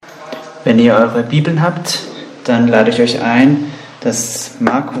Wenn ihr eure Bibeln habt, dann lade ich euch ein, das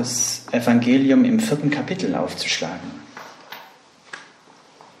Markus-Evangelium im 4. Kapitel aufzuschlagen.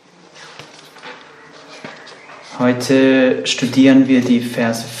 Heute studieren wir die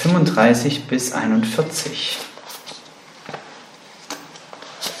Verse 35 bis 41.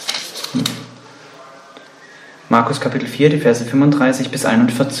 Markus Kapitel 4, die Verse 35 bis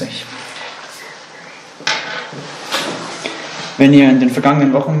 41. Wenn ihr in den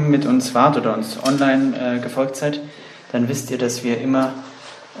vergangenen Wochen mit uns wart oder uns online gefolgt seid, dann wisst ihr, dass wir immer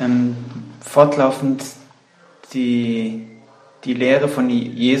fortlaufend die Lehre von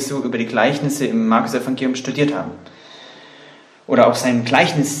Jesu über die Gleichnisse im Markus-Evangelium studiert haben. Oder auch seinen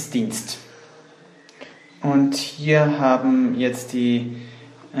Gleichnisdienst. Und hier haben jetzt in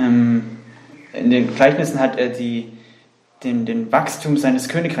den Gleichnissen hat er den Wachstum seines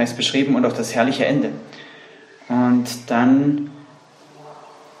Königreichs beschrieben und auch das herrliche Ende. Und dann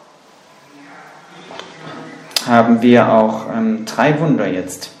haben wir auch 3 Wunder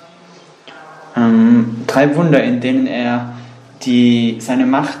jetzt. 3 Wunder, in denen er seine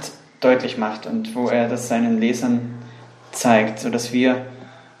Macht deutlich macht und wo er das seinen Lesern zeigt, sodass wir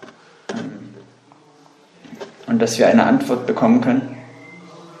eine Antwort bekommen können.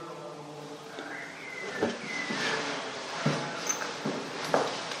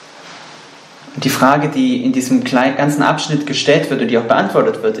 Die Frage, die in diesem ganzen Abschnitt gestellt wird und die auch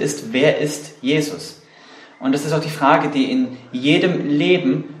beantwortet wird, ist: Wer ist Jesus? Und das ist auch die Frage, die in jedem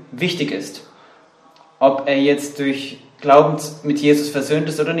Leben wichtig ist. Ob er jetzt durch Glauben mit Jesus versöhnt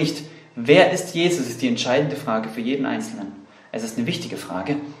ist oder nicht. Wer ist Jesus, ist die entscheidende Frage für jeden Einzelnen. Es ist eine wichtige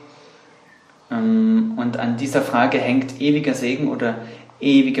Frage. Und an dieser Frage hängt ewiger Segen oder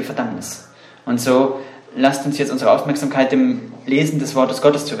ewige Verdammnis. Und so lasst uns jetzt unsere Aufmerksamkeit dem Lesen des Wortes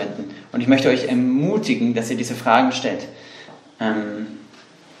Gottes zuwenden. Und ich möchte euch ermutigen, dass ihr diese Fragen stellt.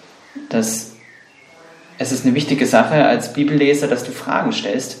 Es ist eine wichtige Sache als Bibelleser, dass du Fragen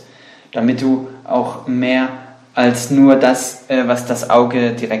stellst, damit du auch mehr als nur das, was das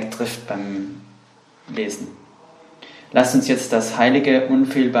Auge direkt trifft beim Lesen. Lasst uns jetzt das heilige,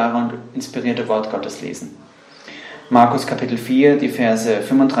 unfehlbare und inspirierte Wort Gottes lesen. Markus Kapitel 4, die Verse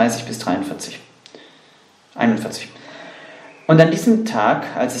 35 bis 41. Und an diesem Tag,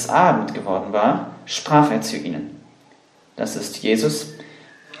 als es Abend geworden war, sprach er zu ihnen, das ist Jesus: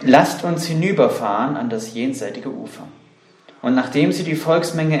 Lasst uns hinüberfahren an das jenseitige Ufer. Und nachdem sie die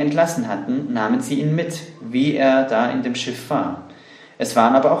Volksmenge entlassen hatten, nahmen sie ihn mit, wie er da in dem Schiff war. Es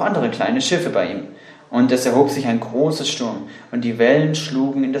waren aber auch andere kleine Schiffe bei ihm. Und es erhob sich ein großer Sturm, und die Wellen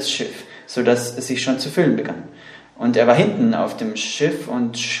schlugen in das Schiff, so dass es sich schon zu füllen begann. Und er war hinten auf dem Schiff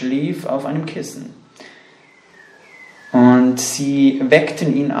und schlief auf einem Kissen. Und sie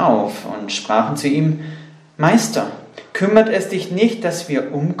weckten ihn auf und sprachen zu ihm: Meister, kümmert es dich nicht, dass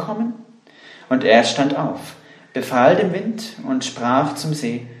wir umkommen? Und er stand auf, befahl dem Wind und sprach zum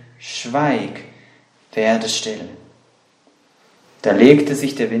See: Schweig, werde still. Da legte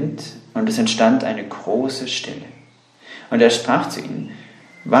sich der Wind, und es entstand eine große Stille. Und er sprach zu ihnen: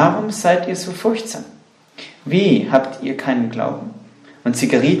 Warum seid ihr so furchtsam? Wie, habt ihr keinen Glauben? Und sie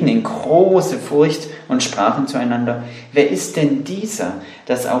gerieten in große Furcht und sprachen zueinander: Wer ist denn dieser,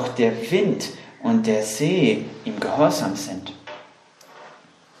 dass auch der Wind und der See ihm gehorsam sind?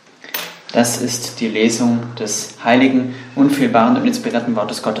 Das ist die Lesung des heiligen, unfehlbaren und inspirierten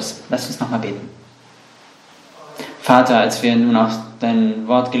Wortes Gottes. Lasst uns nochmal beten. Vater, als wir nun auch dein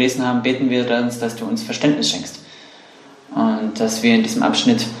Wort gelesen haben, beten wir uns, dass du uns Verständnis schenkst. Und dass wir in diesem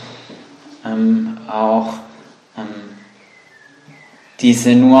Abschnitt auch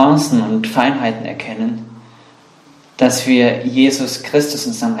diese Nuancen und Feinheiten erkennen, dass wir Jesus Christus,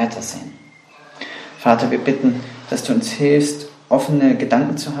 unseren Retter, sehen. Vater, wir bitten, dass du uns hilfst, offene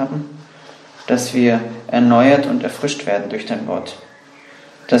Gedanken zu haben, dass wir erneuert und erfrischt werden durch dein Wort,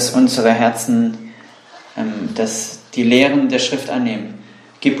 dass unsere Herzen dass die Lehren der Schrift annehmen.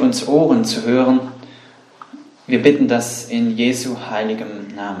 Gib uns Ohren zu hören. Wir bitten das in Jesu heiligem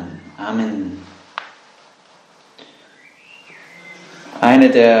Namen. Amen. Eine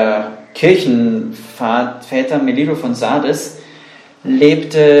der Kirchenväter, Melito von Sardes,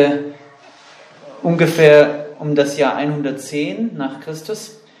 lebte ungefähr um das Jahr 110 nach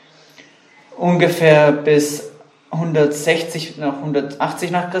Christus, ungefähr bis 160 nach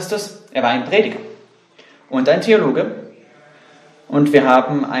 180 nach Christus. Er war ein Prediger und ein Theologe. Und wir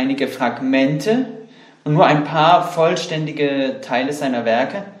haben einige Fragmente und nur ein paar vollständige Teile seiner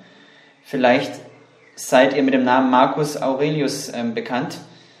Werke. Vielleicht seid ihr mit dem Namen Marcus Aurelius bekannt,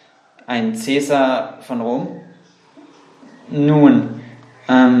 ein Cäsar von Rom. Nun,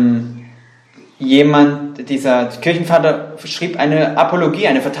 dieser Kirchenvater schrieb eine Apologie,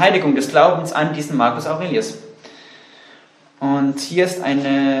 eine Verteidigung des Glaubens an diesen Marcus Aurelius. Und hier ist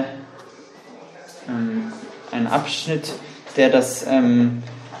ein Abschnitt, der das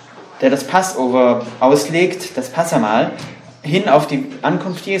Passover auslegt, das Passamahl, hin auf die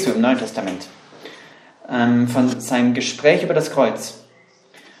Ankunft Jesu im Neuen Testament. Von seinem Gespräch über das Kreuz,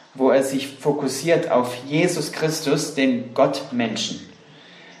 wo er sich fokussiert auf Jesus Christus, den Gottmenschen,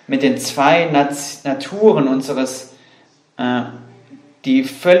 mit den zwei Naturen unseres, die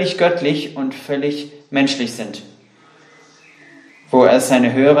völlig göttlich und völlig menschlich sind, wo er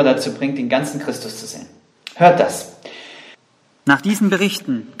seine Hörer dazu bringt, den ganzen Christus zu sehen. Hört das. Nach diesen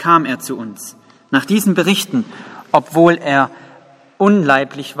Berichten kam er zu uns. Nach diesen Berichten, obwohl er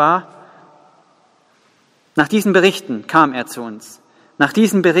unleiblich war, nach diesen Berichten kam er zu uns. Nach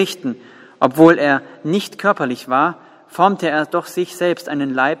diesen Berichten, obwohl er nicht körperlich war, formte er doch sich selbst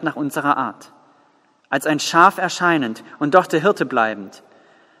einen Leib nach unserer Art. Als ein Schaf erscheinend und doch der Hirte bleibend.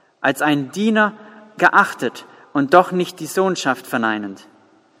 Als ein Diener geachtet und doch nicht die Sohnschaft verneinend.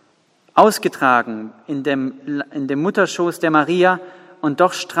 Ausgetragen in dem Mutterschoß der Maria und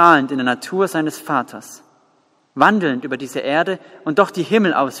doch strahlend in der Natur seines Vaters. Wandelnd über diese Erde und doch die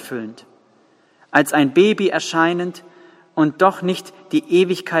Himmel ausfüllend. Als ein Baby erscheinend und doch nicht die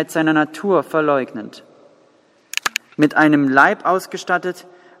Ewigkeit seiner Natur verleugnend. Mit einem Leib ausgestattet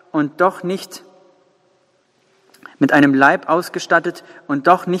und doch nicht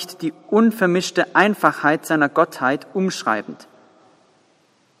die unvermischte Einfachheit seiner Gottheit umschreibend.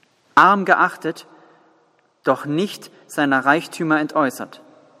 Arm geachtet, doch nicht seiner Reichtümer entäußert.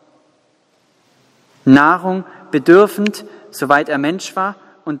 Nahrung bedürfend, soweit er Mensch war,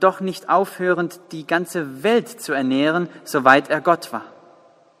 und doch nicht aufhörend, die ganze Welt zu ernähren, soweit er Gott war.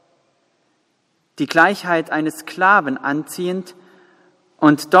 Die Gleichheit eines Sklaven anziehend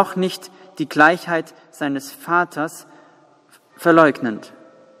und doch nicht die Gleichheit seines Vaters verleugnend.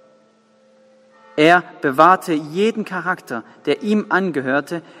 Er bewahrte jeden Charakter, der ihm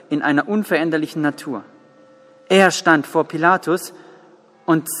angehörte, in einer unveränderlichen Natur. Er stand vor Pilatus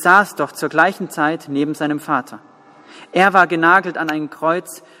und saß doch zur gleichen Zeit neben seinem Vater. Er war genagelt an ein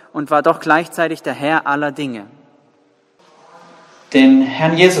Kreuz und war doch gleichzeitig der Herr aller Dinge. Den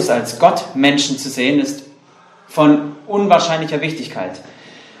Herrn Jesus als Gott Menschen zu sehen, ist von unwahrscheinlicher Wichtigkeit.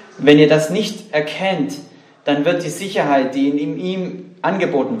 Wenn ihr das nicht erkennt, dann wird die Sicherheit, die in ihm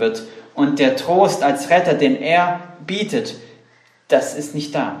angeboten wird, und der Trost als Retter, den er bietet, das ist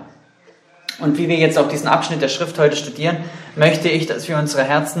nicht da. Und wie wir jetzt auch diesen Abschnitt der Schrift heute studieren, möchte ich, dass wir unsere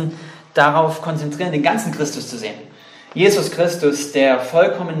Herzen darauf konzentrieren, den ganzen Christus zu sehen. Jesus Christus, der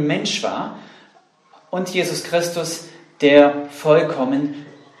vollkommen Mensch war, und Jesus Christus, der vollkommen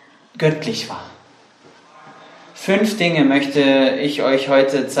göttlich war. 5 Dinge möchte ich euch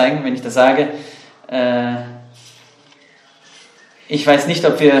heute zeigen, wenn ich das sage. Ich weiß nicht,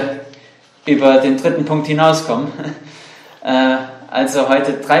 ob wir über den 3. Punkt hinauskommen. Also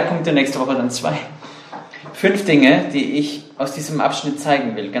heute 3 Punkte, nächste Woche dann 2. 5 Dinge, die ich aus diesem Abschnitt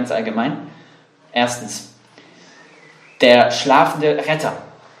zeigen will, ganz allgemein. Erstens, der schlafende Retter,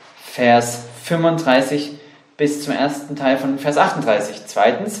 Vers 35 bis zum ersten Teil von Vers 38.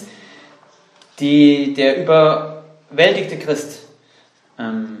 Zweitens, der überwältigte Christ.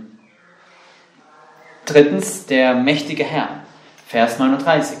 Drittens, der mächtige Herr, Vers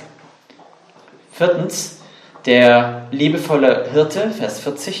 39. Viertens, der liebevolle Hirte, Vers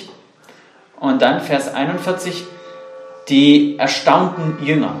 40. Und dann Vers 41, die erstaunten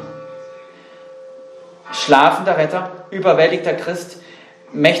Jünger. Schlafender Retter, überwältigter Christ,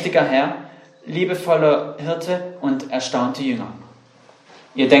 mächtiger Herr, liebevoller Hirte und erstaunte Jünger.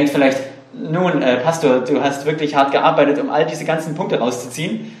 Ihr denkt vielleicht, nun, Pastor, du hast wirklich hart gearbeitet, um all diese ganzen Punkte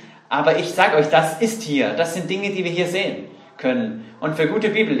rauszuziehen. Aber ich sage euch, das ist hier. Das sind Dinge, die wir hier sehen können. Und für gute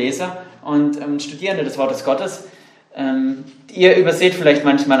Bibelleser und Studierende des Wortes Gottes, ihr überseht vielleicht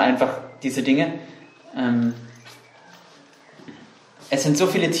manchmal einfach diese Dinge. Es sind so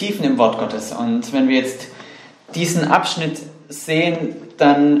viele Tiefen im Wort Gottes. Und wenn wir jetzt diesen Abschnitt sehen,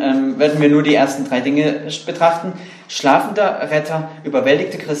 dann werden wir nur die ersten 3 Dinge betrachten. Schlafender Retter,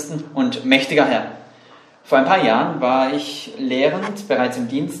 überwältigte Christen und mächtiger Herr. Vor ein paar Jahren war ich lehrend, bereits im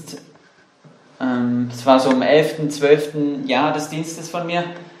Dienst. Es war so im 11., 12. Jahr des Dienstes von mir.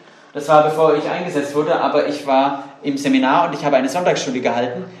 Das war, bevor ich eingesetzt wurde, aber ich war im Seminar und ich habe eine Sonntagsschule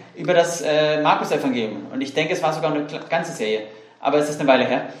gehalten über das Markus-Evangelium. Und ich denke, es war sogar eine ganze Serie, aber es ist eine Weile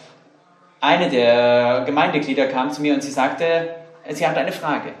her. Eine der Gemeindeglieder kam zu mir und sie sagte, sie hat eine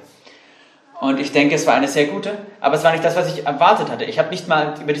Frage. Und ich denke, es war eine sehr gute, aber es war nicht das, was ich erwartet hatte. Ich habe nicht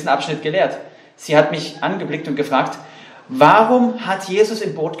mal über diesen Abschnitt gelehrt. Sie hat mich angeblickt und gefragt, warum hat Jesus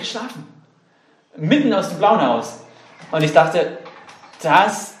im Boot geschlafen? Mitten aus dem Blauen heraus. Und ich dachte,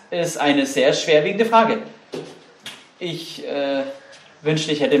 das ist eine sehr schwerwiegende Frage. Ich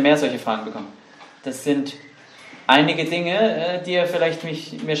wünschte, ich hätte mehr solche Fragen bekommen. Das sind einige Dinge, die ihr vielleicht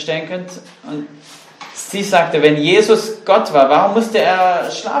mir stellen könnt. Und sie sagte, wenn Jesus Gott war, warum musste er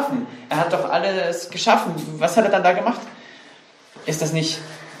schlafen? Er hat doch alles geschaffen. Was hat er dann da gemacht? Ist das nicht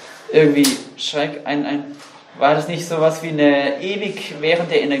irgendwie Schreck? War das nicht sowas wie eine ewig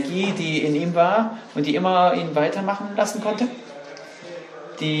währende Energie, die in ihm war und die immer ihn weitermachen lassen konnte?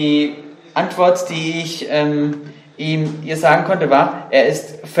 Die Antwort, die ich ihr sagen konnte, war, er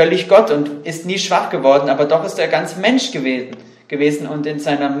ist völlig Gott und ist nie schwach geworden, aber doch ist er ganz Mensch gewesen und in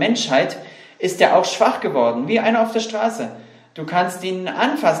seiner Menschheit ist er auch schwach geworden, wie einer auf der Straße. Du kannst ihn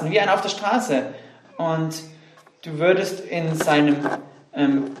anfassen, wie einer auf der Straße, und du würdest in seinem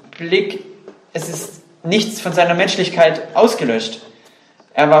Blick, es ist nichts von seiner Menschlichkeit ausgelöscht.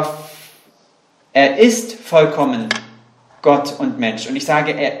 Er ist vollkommen Gott und Mensch. Und ich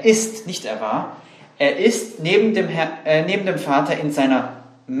sage, er ist, nicht er war. Er ist neben dem Vater in seiner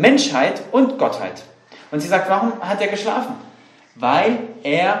Menschheit und Gottheit. Und sie sagt, warum hat er geschlafen? Weil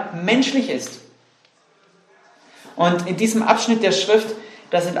er menschlich ist. Und in diesem Abschnitt der Schrift,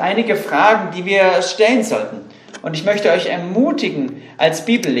 da sind einige Fragen, die wir stellen sollten. Und ich möchte euch ermutigen, als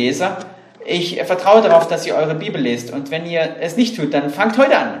Bibelleser, ich vertraue darauf, dass ihr eure Bibel lest. Und wenn ihr es nicht tut, dann fangt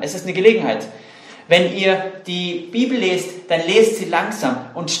heute an. Es ist eine Gelegenheit. Wenn ihr die Bibel lest, dann lest sie langsam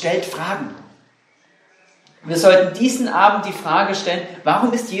und stellt Fragen. Wir sollten diesen Abend die Frage stellen,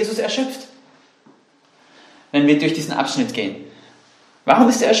 warum ist Jesus erschöpft? Wenn wir durch diesen Abschnitt gehen. Warum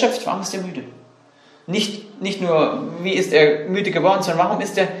ist er erschöpft? Warum ist er müde? Nicht nur, wie ist er müde geworden, sondern warum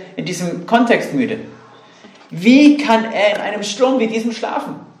ist er in diesem Kontext müde? Wie kann er in einem Sturm wie diesem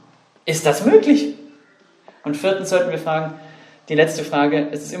schlafen? Ist das möglich? Und viertens sollten wir fragen, die letzte Frage,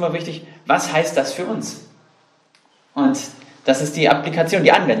 es ist immer wichtig, was heißt das für uns? Und das ist die Applikation,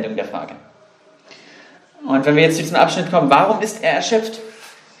 die Anwendung der Frage. Und wenn wir jetzt zu diesem Abschnitt kommen, warum ist er erschöpft?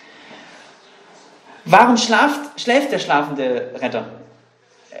 Warum schläft der schlafende Retter?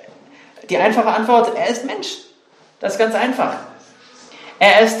 Die einfache Antwort, er ist Mensch. Das ist ganz einfach.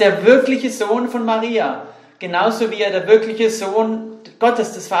 Er ist der wirkliche Sohn von Maria, genauso wie er der wirkliche Sohn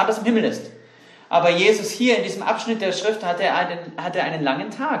Gottes, des Vaters im Himmel ist. Aber Jesus hier in diesem Abschnitt der Schrift hat er einen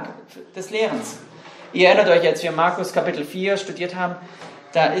langen Tag des Lehrens. Ihr erinnert euch, als wir Markus Kapitel 4 studiert haben,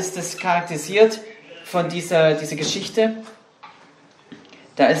 da ist es charakterisiert von dieser Geschichte.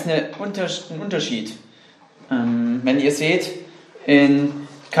 Da ist ein Unterschied. Wenn ihr seht, in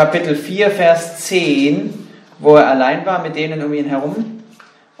Kapitel 4, Vers 10, wo er allein war mit denen um ihn herum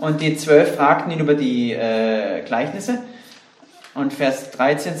und die 12 fragten ihn über die Gleichnisse. Und Vers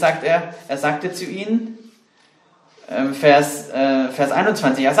 13 sagt er sagte zu ihnen, Vers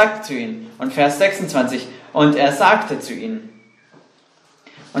 21, er sagte zu ihnen. Und Vers 26, und er sagte zu ihnen.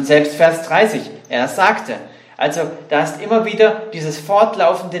 Und selbst Vers 30, er sagte. Also da ist immer wieder dieses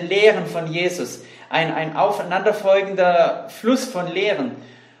fortlaufende Lehren von Jesus, ein aufeinanderfolgender Fluss von Lehren.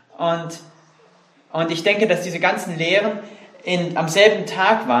 Und ich denke, dass diese ganzen Lehren am selben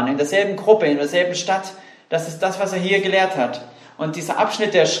Tag waren, in derselben Gruppe, in derselben Stadt. Das ist das, was er hier gelehrt hat. Und dieser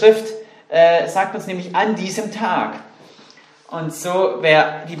Abschnitt der Schrift sagt uns nämlich an diesem Tag. Und so,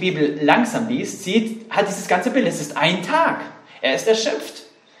 wer die Bibel langsam liest, hat dieses ganze Bild. Es ist ein Tag. Er ist erschöpft.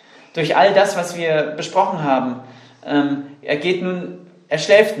 Durch all das, was wir besprochen haben. Er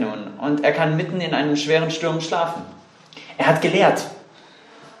schläft nun und er kann mitten in einem schweren Sturm schlafen. Er hat gelehrt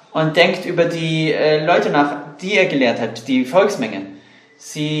und denkt über die Leute nach, die er gelehrt hat, die Volksmenge.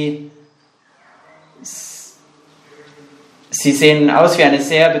 Sie sehen aus wie eine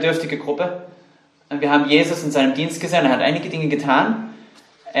sehr bedürftige Gruppe. Wir haben Jesus in seinem Dienst gesehen, er hat einige Dinge getan.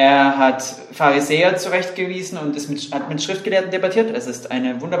 Er hat Pharisäer zurechtgewiesen und hat mit Schriftgelehrten debattiert. Es ist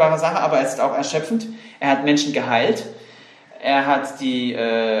eine wunderbare Sache, aber es ist auch erschöpfend. Er hat Menschen geheilt. Er hat die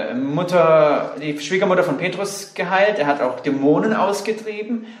Schwiegermutter von Petrus geheilt. Er hat auch Dämonen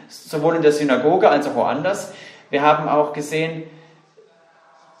ausgetrieben, sowohl in der Synagoge als auch woanders. Wir haben auch gesehen,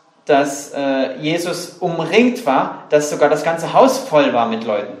 dass Jesus umringt war, dass sogar das ganze Haus voll war mit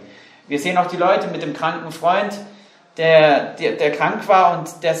Leuten. Wir sehen auch die Leute mit dem kranken Freund, der krank war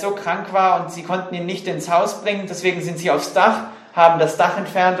und der so krank war und sie konnten ihn nicht ins Haus bringen. Deswegen sind sie aufs Dach, haben das Dach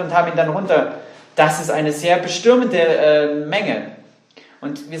entfernt und haben ihn dann runter. Das ist eine sehr bestürmende Menge.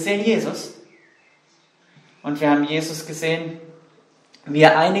 Und wir sehen Jesus. Und wir haben Jesus gesehen, wie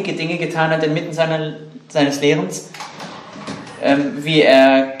er einige Dinge getan hat inmitten seines Lehrens. Wie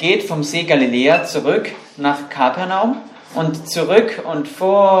er geht vom See Galiläa zurück nach Kapernaum und zurück und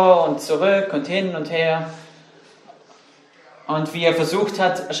vor und zurück und hin und her. und wie er versucht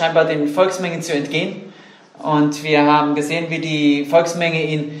hat, scheinbar den Volksmengen zu entgehen. Und wir haben gesehen, wie die Volksmenge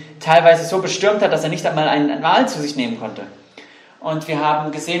ihn teilweise so bestürmt hat, dass er nicht einmal ein Mahl zu sich nehmen konnte. Und wir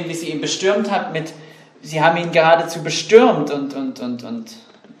haben gesehen, wie sie ihn bestürmt hat sie haben ihn geradezu bestürmt und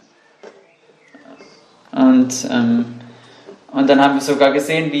dann haben wir sogar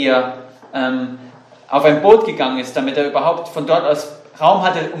gesehen, wie er auf ein Boot gegangen ist, damit er überhaupt von dort aus Raum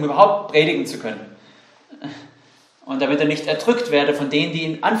hatte, um überhaupt predigen zu können. Und damit er nicht erdrückt werde von denen, die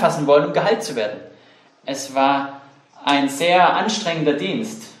ihn anfassen wollen, um geheilt zu werden. Es war ein sehr anstrengender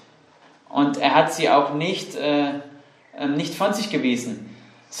Dienst. Und er hat sie auch nicht von sich gewiesen.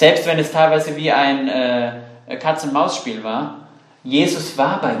 Selbst wenn es teilweise wie ein Katz-und-Maus-Spiel war. Jesus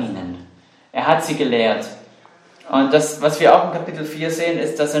war bei ihnen. Er hat sie gelehrt. Und das, was wir auch in Kapitel 4 sehen,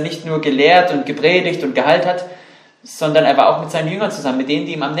 ist, dass er nicht nur gelehrt und gepredigt und geheilt hat, sondern er war auch mit seinen Jüngern zusammen, mit denen,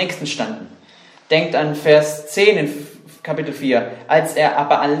 die ihm am nächsten standen. Denkt an Vers 10 in Kapitel 4. Als er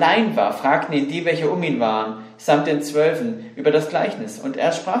aber allein war, fragten ihn die, welche um ihn waren, samt den 12 über das Gleichnis. Und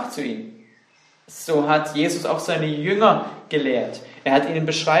er sprach zu ihnen. So hat Jesus auch seine Jünger gelehrt. Er hat ihnen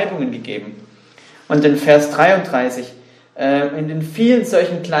Beschreibungen gegeben. Und in Vers 33, in den vielen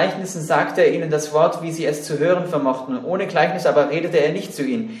solchen Gleichnissen sagte er ihnen das Wort, wie sie es zu hören vermochten. Ohne Gleichnis aber redete er nicht zu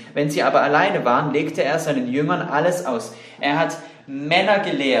ihnen. Wenn sie aber alleine waren, legte er seinen Jüngern alles aus. Er hat Männer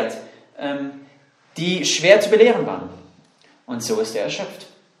gelehrt, die schwer zu belehren waren. Und so ist er erschöpft.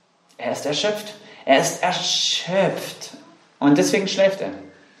 Er ist erschöpft. Er ist erschöpft. Und deswegen schläft er.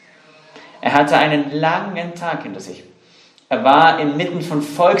 Er hatte einen langen Tag hinter sich. Er war inmitten von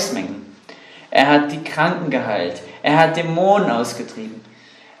Volksmengen. Er hat die Kranken geheilt. Er hat Dämonen ausgetrieben.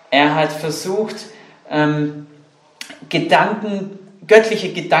 Er hat versucht,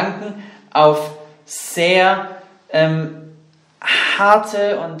 göttliche Gedanken auf sehr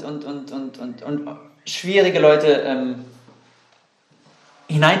harte und schwierige Leute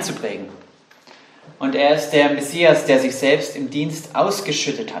hineinzuprägen. Und er ist der Messias, der sich selbst im Dienst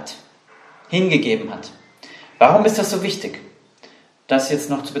ausgeschüttet hat, hingegeben hat. Warum ist das so wichtig, das jetzt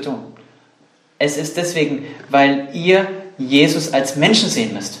noch zu betonen? Es ist deswegen, weil ihr Jesus als Menschen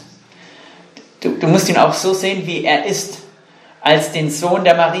sehen müsst. Du musst ihn auch so sehen, wie er ist, als den Sohn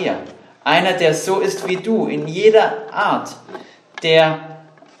der Maria. Einer, der so ist wie du, in jeder Art, der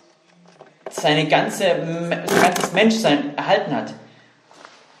sein ganzes Menschsein erhalten hat.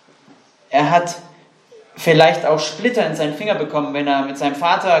 Er hat vielleicht auch Splitter in seinen Finger bekommen, wenn er mit seinem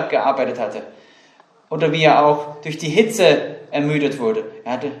Vater gearbeitet hatte. Oder wie er auch durch die Hitze ermüdet wurde.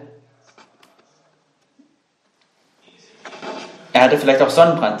 Er hatte vielleicht auch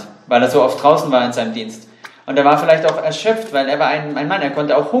Sonnenbrand, weil er so oft draußen war in seinem Dienst. Und er war vielleicht auch erschöpft, weil er war ein Mann. Er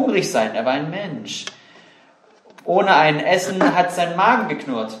konnte auch hungrig sein. Er war ein Mensch. Ohne ein Essen hat sein Magen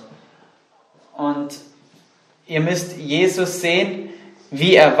geknurrt. Und ihr müsst Jesus sehen,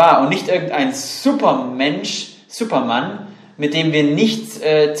 wie er war. Und nicht irgendein Supermann, mit dem wir nichts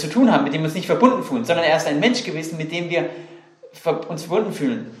zu tun haben, mit dem wir uns nicht verbunden fühlen, sondern er ist ein Mensch gewesen, mit dem wir uns verbunden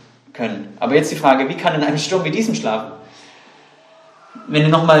fühlen können. Aber jetzt die Frage, wie kann in einem Sturm wie diesem schlafen? Wenn ihr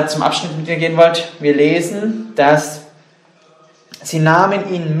nochmal zum Abschnitt mit mir gehen wollt, wir lesen, dass sie nahmen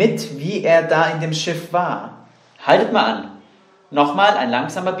ihn mit, wie er da in dem Schiff war. Haltet mal an. Nochmal ein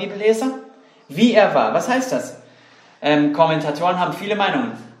langsamer Bibelleser. Wie er war. Was heißt das? Kommentatoren haben viele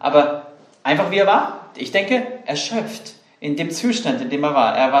Meinungen. Aber einfach wie er war? Ich denke, erschöpft. In dem Zustand, in dem er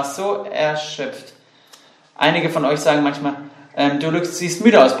war. Er war so erschöpft. Einige von euch sagen manchmal, du siehst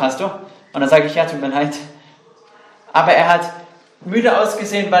müde aus, Pastor. Und dann sage ich, ja, tut mir leid. Aber er hat müde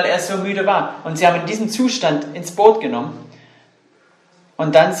ausgesehen, weil er so müde war. Und sie haben in diesem Zustand ins Boot genommen.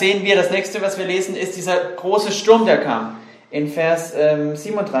 Und dann sehen wir, das nächste, was wir lesen, ist dieser große Sturm, der kam. In Vers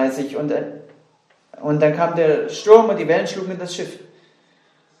 37. Und dann kam der Sturm und die Wellen schlugen in das Schiff.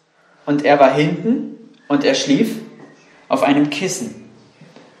 Und er war hinten und er schlief auf einem Kissen.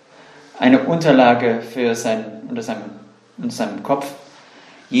 Eine Unterlage unter seinem Kopf.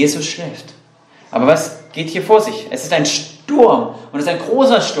 Jesus schläft. Aber was geht hier vor sich? Es ist ein Sturm und es ist ein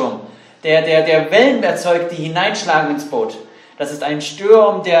großer Sturm, der Wellen erzeugt, die hineinschlagen ins Boot. Das ist ein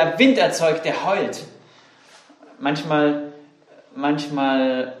Sturm, der Wind erzeugt, der heult. Manchmal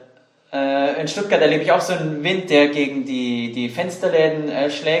in Stuttgart erlebe ich auch so einen Wind, der gegen die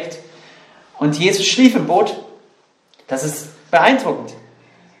Fensterläden schlägt. Und Jesus schlief im Boot. Das ist beeindruckend.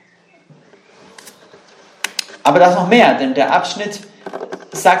 Aber da ist noch mehr, denn der Abschnitt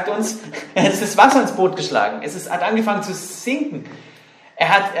sagt uns, es ist Wasser ins Boot geschlagen. Hat angefangen zu sinken.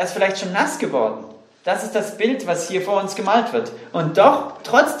 Er ist vielleicht schon nass geworden. Das ist das Bild, was hier vor uns gemalt wird. Und doch,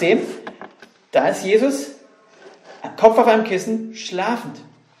 trotzdem, da ist Jesus, Kopf auf einem Kissen, schlafend.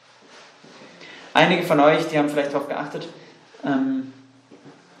 Einige von euch, die haben vielleicht darauf geachtet,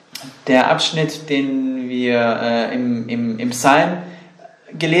 Der Abschnitt, den wir im Psalm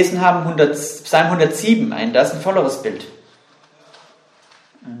gelesen haben, Psalm 107, das ist ein volleres Bild.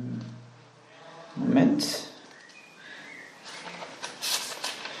 Moment.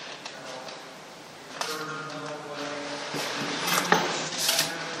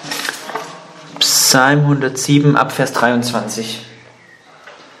 Psalm 107 ab Vers 23.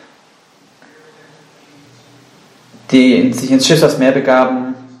 Die sich ins Schiffsmeer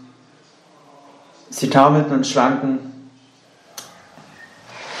begaben, sie taumelten und schwanken.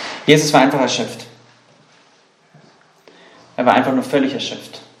 Jesus war einfach erschöpft. Er war einfach nur völlig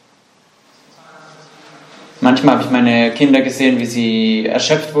erschöpft. Manchmal habe ich meine Kinder gesehen, wie sie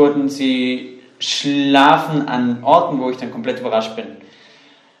erschöpft wurden. Sie schlafen an Orten, wo ich dann komplett überrascht bin.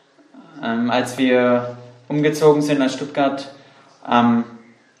 Als wir umgezogen sind nach Stuttgart,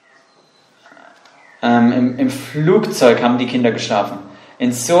 im Flugzeug haben die Kinder geschlafen.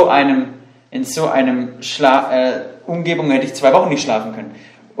 In so einem Umgebung hätte ich 2 Wochen nicht schlafen können.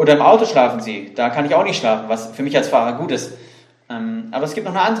 Oder im Auto schlafen sie. Da kann ich auch nicht schlafen, was für mich als Fahrer gut ist. Aber es gibt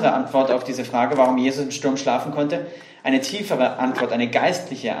noch eine andere Antwort auf diese Frage, warum Jesus im Sturm schlafen konnte. Eine tiefere Antwort, eine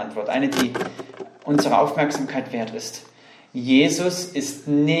geistliche Antwort, eine, die unsere Aufmerksamkeit wert ist. Jesus ist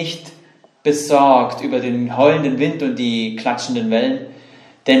nicht besorgt über den heulenden Wind und die klatschenden Wellen,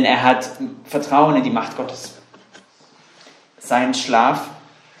 denn er hat Vertrauen in die Macht Gottes. Sein Schlaf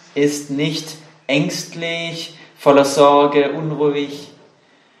ist nicht ängstlich, voller Sorge, unruhig.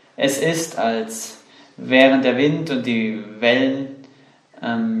 Es ist, als wären der Wind und die Wellen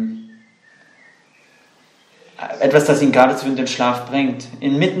etwas, das ihn geradezu in den Schlaf bringt.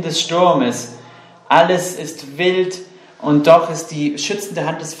 Inmitten des Sturmes, alles ist wild und doch ist die schützende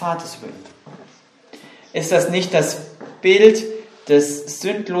Hand des Vaters über ihn. Ist das nicht das Bild des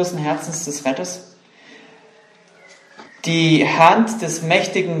sündlosen Herzens des Retters? Die Hand des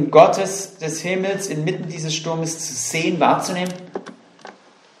mächtigen Gottes des Himmels inmitten dieses Sturmes zu sehen, wahrzunehmen?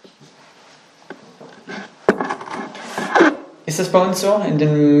 Ist das bei uns so? In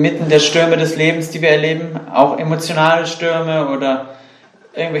den Mitten der Stürme des Lebens, die wir erleben? Auch emotionale Stürme oder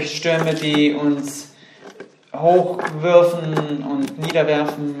irgendwelche Stürme, die uns hochwürfen und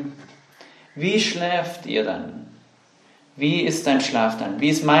niederwerfen? Wie schläft ihr dann? Wie ist dein Schlaf dann? Wie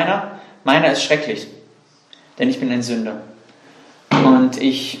ist meiner? Meiner ist schrecklich, denn ich bin ein Sünder. Und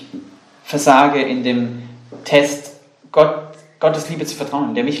ich versage in dem Test, Gottes Liebe zu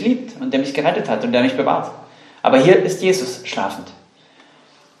vertrauen, der mich liebt und der mich gerettet hat und der mich bewahrt. Aber hier ist Jesus schlafend.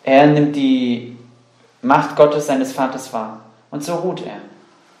 Er nimmt die Macht Gottes, seines Vaters, wahr. Und so ruht er.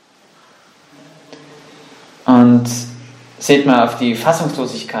 Und seht mal auf die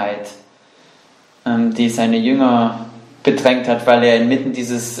Fassungslosigkeit, die seine Jünger bedrängt hat, weil er inmitten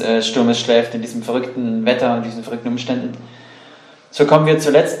dieses Sturmes schläft, in diesem verrückten Wetter und diesen verrückten Umständen. So kommen wir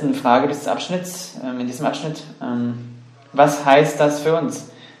zur letzten Frage dieses Abschnitts, in diesem Abschnitt. Was heißt das für uns?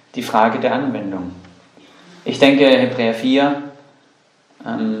 Die Frage der Anwendung. Ich denke, Hebräer 4,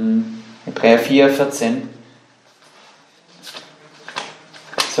 14.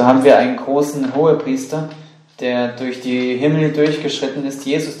 So haben wir einen großen Hohepriester, der durch die Himmel durchgeschritten ist,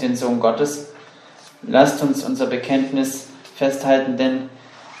 Jesus, den Sohn Gottes. Lasst uns unser Bekenntnis festhalten, denn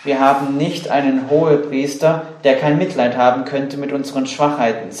wir haben nicht einen Hohepriester, der kein Mitleid haben könnte mit unseren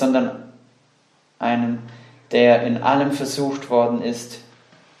Schwachheiten, sondern einen, der in allem versucht worden ist,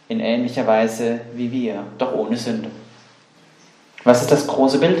 in ähnlicher Weise wie wir, doch ohne Sünde. Was ist das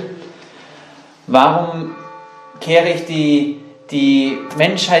große Bild? Warum kehre ich die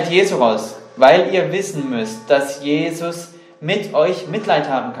Menschheit Jesu raus? Weil ihr wissen müsst, dass Jesus mit euch Mitleid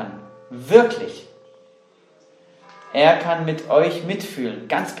haben kann. Wirklich. Er kann mit euch mitfühlen,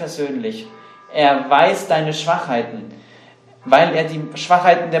 ganz persönlich. Er weiß deine Schwachheiten, weil er die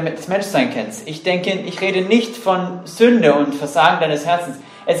Schwachheiten des Menschseins kennt. Ich rede nicht von Sünde und Versagen deines Herzens.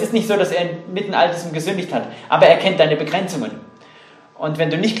 Es ist nicht so, dass er mitten all diesem gesündigt hat, aber er kennt deine Begrenzungen. Und wenn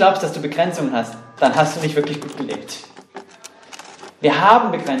du nicht glaubst, dass du Begrenzungen hast, dann hast du nicht wirklich gut gelebt. Wir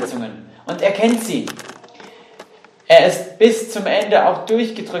haben Begrenzungen und er kennt sie. Er ist bis zum Ende auch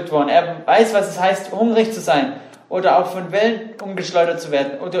durchgedrückt worden. Er weiß, was es heißt, hungrig zu sein oder auch von Wellen umgeschleudert zu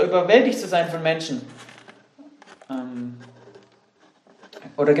werden oder überwältigt zu sein von Menschen.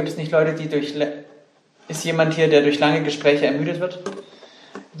 Oder gibt es nicht Leute, ist jemand hier, der durch lange Gespräche ermüdet wird?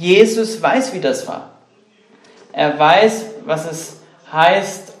 Jesus weiß, wie das war. Er weiß, was es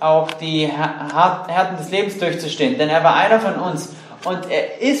heißt, auch die Härten des Lebens durchzustehen. Denn er war einer von uns. Und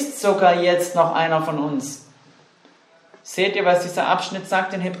er ist sogar jetzt noch einer von uns. Seht ihr, was dieser Abschnitt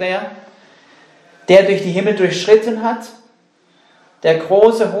sagt in Hebräer? Der durch die Himmel durchschritten hat. Der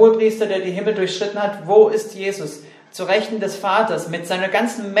große Hohepriester, der die Himmel durchschritten hat. Wo ist Jesus? zu Rechten des Vaters mit seiner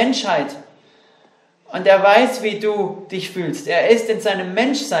ganzen Menschheit. Und er weiß, wie du dich fühlst. Er ist in seinem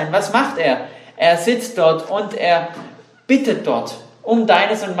Menschsein. Was macht er? Er sitzt dort und er bittet dort um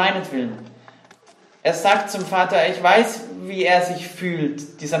deines und meinetwillen. Er sagt zum Vater, ich weiß, wie er sich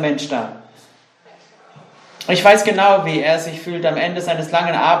fühlt, dieser Mensch da. Ich weiß genau, wie er sich fühlt am Ende seines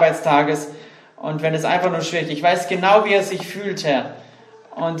langen Arbeitstages und wenn es einfach nur schwierig ist. Ich weiß genau, wie er sich fühlt, Herr.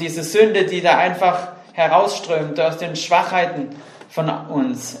 Und diese Sünde, die da einfach herausströmt aus den Schwachheiten von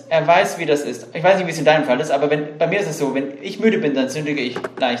uns. Er weiß, wie das ist. Ich weiß nicht, wie es in deinem Fall ist, aber bei mir ist es so, wenn ich müde bin, dann sündige ich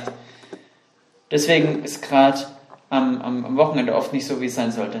leicht. Deswegen ist gerade am Wochenende oft nicht so, wie es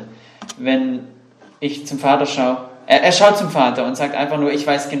sein sollte. Wenn ich zum Vater schaue, er schaut zum Vater und sagt einfach nur, ich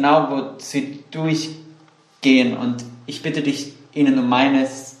weiß genau, wo sie durchgehen und ich bitte dich, ihnen um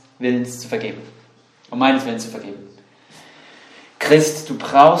meines Willens zu vergeben. Um meines Willens zu vergeben. Christ, du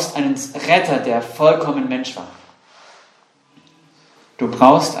brauchst einen Retter, der vollkommen Mensch war. Du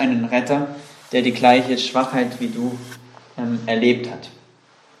brauchst einen Retter, der die gleiche Schwachheit wie du erlebt hat.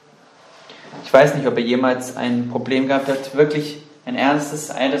 Ich weiß nicht, ob ihr jemals ein Problem gehabt habt, wirklich ein ernstes,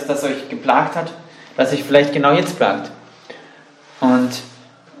 eines, das euch geplagt hat, das euch vielleicht genau jetzt plagt. Und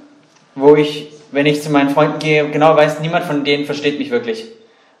wo ich, wenn ich zu meinen Freunden gehe, genau weiß, niemand von denen versteht mich wirklich.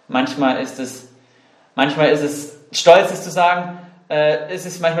 Manchmal ist es stolz, es zu sagen, es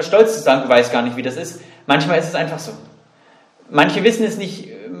ist manchmal stolz zu sagen, du weißt gar nicht, wie das ist. Manchmal ist es einfach so. Manche wissen es nicht,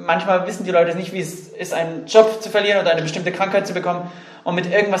 manchmal wissen die Leute nicht, wie es ist, einen Job zu verlieren oder eine bestimmte Krankheit zu bekommen und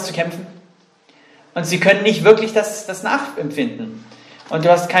mit irgendwas zu kämpfen. Und sie können nicht wirklich das nachempfinden. Und du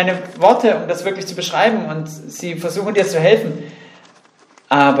hast keine Worte, um das wirklich zu beschreiben und sie versuchen dir zu helfen.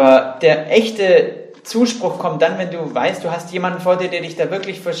 Aber der echte Zuspruch kommt dann, wenn du weißt, du hast jemanden vor dir, der dich da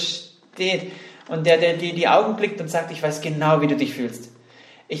wirklich versteht und der dir die Augen blickt und sagt, ich weiß genau, wie du dich fühlst.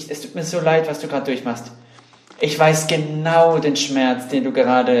 Es tut mir so leid, was du gerade durchmachst. Ich weiß genau den Schmerz, den du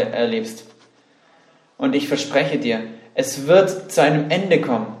gerade erlebst. Und ich verspreche dir, es wird zu einem Ende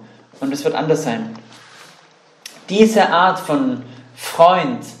kommen und es wird anders sein. Diese Art von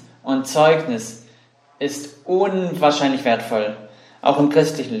Freund und Zeugnis ist unwahrscheinlich wertvoll, auch im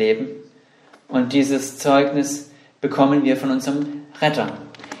christlichen Leben. Und dieses Zeugnis bekommen wir von unserem Retter.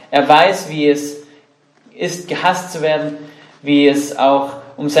 Er weiß, wie es ist, gehasst zu werden, wie es auch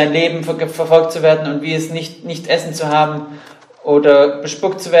um sein Leben verfolgt zu werden und wie es nicht Essen zu haben oder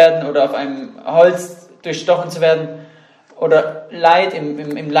bespuckt zu werden oder auf einem Holz durchstochen zu werden oder Leid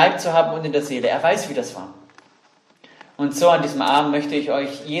im Leib zu haben und in der Seele. Er weiß, wie das war. Und so an diesem Abend möchte ich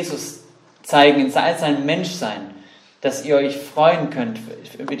euch Jesus zeigen, in seinem Menschsein, dass ihr euch freuen könnt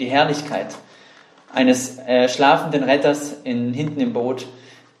über die Herrlichkeit eines schlafenden Retters hinten im Boot,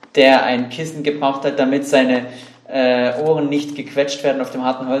 der ein Kissen gebraucht hat, damit seine Ohren nicht gequetscht werden auf dem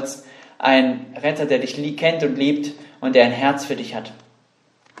harten Holz. Ein Retter, der dich kennt und liebt und der ein Herz für dich hat.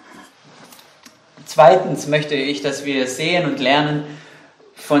 Zweitens möchte ich, dass wir sehen und lernen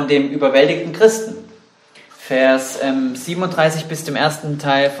von dem überwältigten Christen. Vers 37 bis zum ersten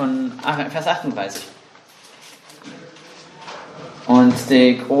Teil von Vers 38. Und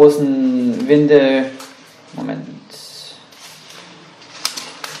die großen Winde, Moment.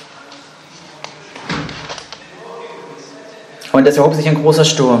 Und es erhob sich ein großer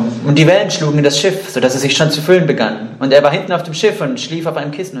Sturm, und die Wellen schlugen in das Schiff, sodass es sich schon zu füllen begann. Und er war hinten auf dem Schiff und schlief auf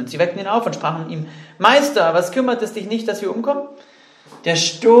einem Kissen. Und sie weckten ihn auf und sprachen ihm, Meister, was kümmert es dich nicht, dass wir umkommen? Der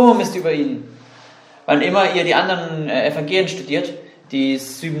Sturm ist über ihn. Wann immer ihr die anderen Evangelien studiert, die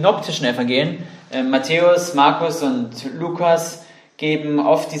synoptischen Evangelien, Matthäus, Markus und Lukas geben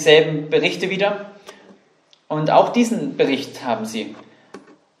oft dieselben Berichte wieder. Und auch diesen Bericht haben sie.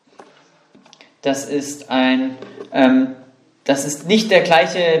 Das ist nicht der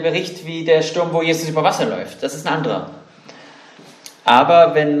gleiche Bericht wie der Sturm, wo Jesus über Wasser läuft. Das ist ein anderer.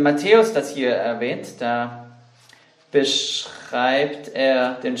 Aber wenn Matthäus das hier erwähnt, da beschreibt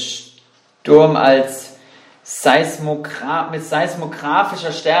er den Sturm als mit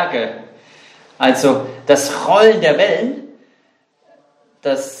seismografischer Stärke. Also das Rollen der Wellen,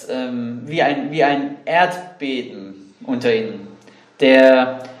 das wie ein Erdbeben unter ihnen.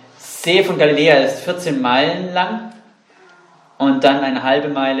 Der See von Galiläa ist 14 Meilen lang und dann eine halbe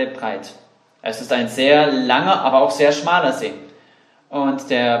Meile breit. Es ist ein sehr langer, aber auch sehr schmaler See. Und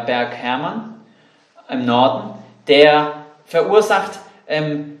der Berg Hermon im Norden, der verursacht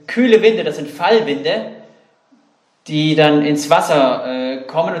kühle Winde, das sind Fallwinde, die dann ins Wasser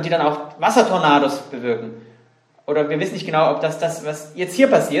kommen und die dann auch Wassertornados bewirken. Oder wir wissen nicht genau, ob das, was jetzt hier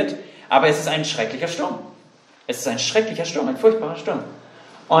passiert, aber es ist ein schrecklicher Sturm. Es ist ein schrecklicher Sturm, ein furchtbarer Sturm.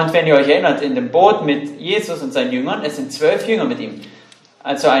 Und wenn ihr euch erinnert, in dem Boot mit Jesus und seinen Jüngern, es sind 12 Jünger mit ihm.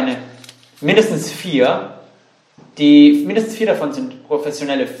 Also mindestens 4 Mindestens 4 davon sind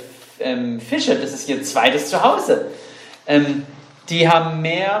professionelle Fischer, das ist ihr zweites Zuhause. Die haben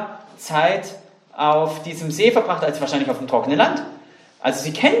mehr Zeit auf diesem See verbracht, als wahrscheinlich auf dem trockenen Land. Also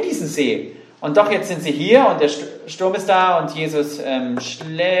sie kennen diesen See. Und doch jetzt sind sie hier und der Sturm ist da und Jesus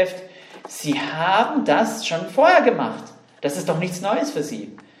schläft. Sie haben das schon vorher gemacht. Das ist doch nichts Neues für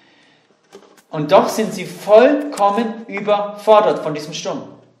sie. Und doch sind sie vollkommen überfordert von diesem Sturm.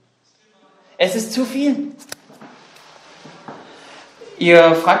 Es ist zu viel.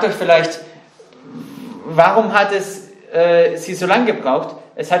 Ihr fragt euch vielleicht, warum hat es sie so lange gebraucht?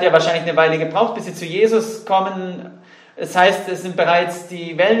 Es hat ja wahrscheinlich eine Weile gebraucht, bis sie zu Jesus kommen. Es heißt, es sind bereits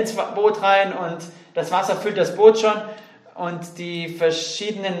die Wellen ins Boot rein und das Wasser füllt das Boot schon. Und die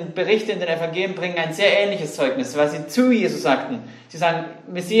verschiedenen Berichte in den Evangelien bringen ein sehr ähnliches Zeugnis, was sie zu Jesus sagten. Sie sagen,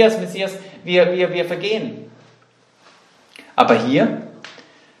 Messias, Messias, wir vergehen. Aber hier,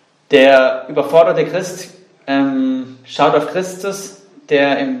 der überforderte Christ schaut auf Christus,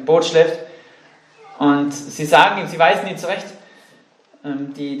 der im Boot schläft, und sie sagen ihm, sie weisen ihn zurecht.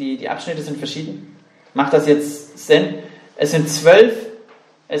 Die Abschnitte sind verschieden. Macht das jetzt Sinn? Es sind 12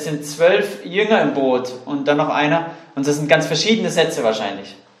 Jünger im Boot und dann noch einer. Und das sind ganz verschiedene Sätze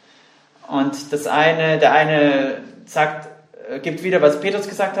wahrscheinlich. Und der eine gibt wieder, was Petrus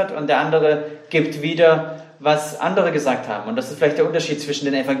gesagt hat, und der andere gibt wieder, was andere gesagt haben. Und das ist vielleicht der Unterschied zwischen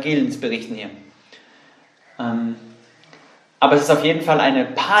den Evangeliensberichten hier. Aber es ist auf jeden Fall eine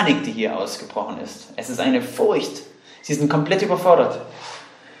Panik, die hier ausgebrochen ist. Es ist eine Furcht. Sie sind komplett überfordert.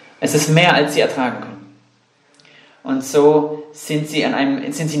 Es ist mehr, als sie ertragen können. Und so sind sie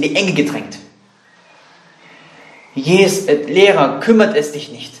in die Enge gedrängt. Lehrer, kümmert es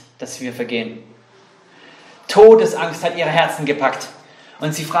dich nicht, dass wir vergehen. Todesangst hat ihre Herzen gepackt.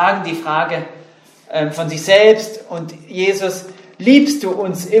 Und sie fragen die Frage von sich selbst und Jesus, liebst du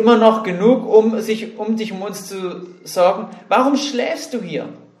uns immer noch genug, um dich um uns zu sorgen? Warum schläfst du hier?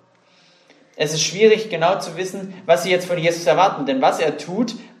 Es ist schwierig, genau zu wissen, was sie jetzt von Jesus erwarten. Denn das,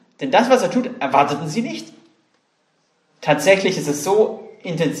 was er tut, erwarteten sie nicht. Tatsächlich ist es so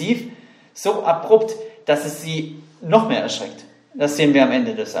intensiv, so abrupt, dass es sie noch mehr erschreckt. Das sehen wir am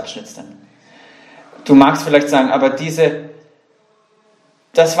Ende des Abschnitts dann. Du magst vielleicht sagen, aber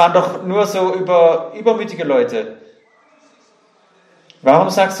das waren doch nur so übermütige Leute. Warum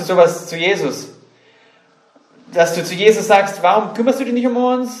sagst du sowas zu Jesus? Dass du zu Jesus sagst, warum kümmerst du dich nicht um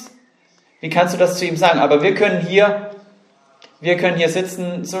uns? Wie kannst du das zu ihm sagen? Aber wir können hier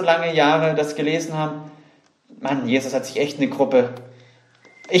sitzen, so lange Jahre das gelesen haben. Mann, Jesus hat sich echt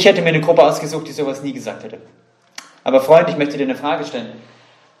ich hätte mir eine Gruppe ausgesucht, die sowas nie gesagt hätte. Aber Freund, ich möchte dir eine Frage stellen.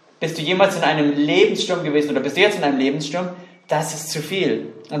 Bist du jemals in einem Lebenssturm gewesen oder bist du jetzt in einem Lebenssturm? Das ist zu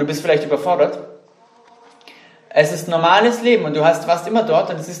viel. Und du bist vielleicht überfordert. Es ist normales Leben und du warst immer dort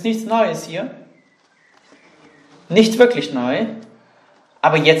und es ist nichts Neues hier. Nicht wirklich neu.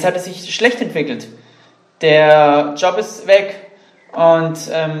 Aber jetzt hat es sich schlecht entwickelt. Der Job ist weg und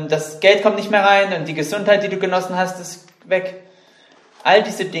das Geld kommt nicht mehr rein und die Gesundheit, die du genossen hast, ist weg. All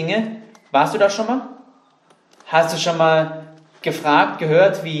diese Dinge, warst du da schon mal? Hast du schon mal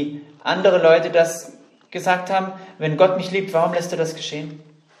gehört, wie andere Leute das gesagt haben? Wenn Gott mich liebt, warum lässt er das geschehen?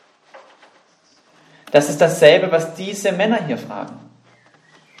 Das ist dasselbe, was diese Männer hier fragen.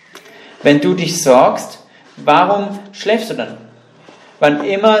 Wenn du dich sorgst, warum schläfst du dann? Wann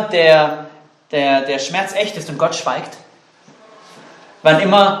immer der Schmerz echt ist und Gott schweigt, wann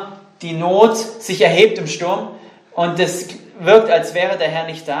immer die Not sich erhebt im Sturm und es wirkt, als wäre der Herr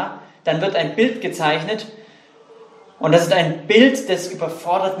nicht da, dann wird ein Bild gezeichnet und das ist ein Bild des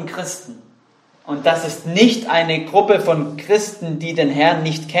überforderten Christen. Und das ist nicht eine Gruppe von Christen, die den Herrn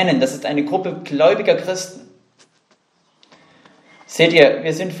nicht kennen. Das ist eine Gruppe gläubiger Christen. Seht ihr,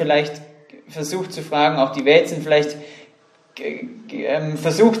 wir sind vielleicht versucht zu fragen, auch die Welt sind vielleicht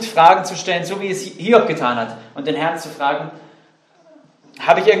versucht, Fragen zu stellen, so wie es Hiob getan hat. Und den Herrn zu fragen,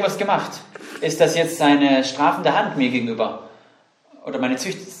 habe ich irgendwas gemacht? Ist das jetzt seine strafende Hand mir gegenüber? Oder meine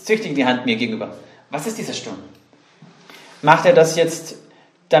züchtigende Hand mir gegenüber? Was ist dieser Sturm? Macht er das jetzt,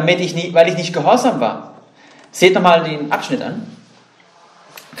 weil ich nicht gehorsam war? Seht nochmal den Abschnitt an.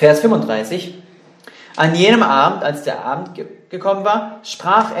 Vers 35. An jenem Abend, als der Abend gekommen war,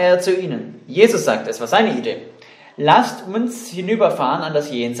 sprach er zu ihnen. Jesus sagte, es war seine Idee. Lasst uns hinüberfahren an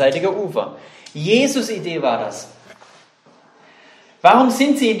das jenseitige Ufer. Jesus' Idee war das. Warum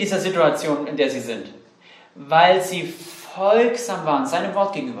sind sie in dieser Situation, in der sie sind? Weil sie folgsam waren, seinem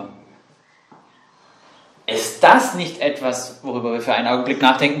Wort gegenüber. Ist das nicht etwas, worüber wir für einen Augenblick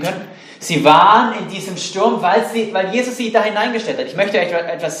nachdenken können? Sie waren in diesem Sturm, weil Jesus sie da hineingestellt hat. Ich möchte euch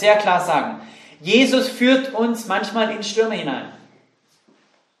etwas sehr klar sagen. Jesus führt uns manchmal in Stürme hinein.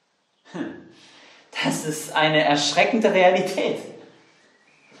 Das ist eine erschreckende Realität.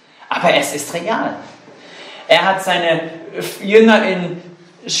 Aber es ist real. Er hat seine Jünger in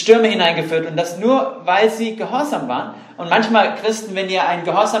Stürme hineingeführt und das nur, weil sie gehorsam waren. Und manchmal, Christen, wenn ihr ein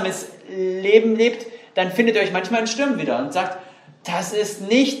gehorsames Leben lebt, dann findet ihr euch manchmal in Stürmen wieder und sagt, das ist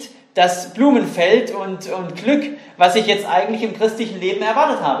nicht das Blumenfeld und Glück, was ich jetzt eigentlich im christlichen Leben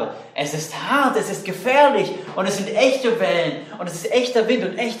erwartet habe. Es ist hart, es ist gefährlich und es sind echte Wellen und es ist echter Wind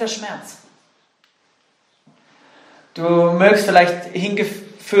und echter Schmerz. Du mögst vielleicht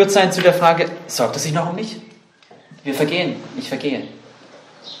hingeführt sein zu der Frage, sorgt es sich noch um mich? Wir vergehen, ich vergehe.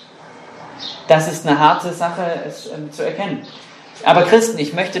 Das ist eine harte Sache zu erkennen. Aber Christen,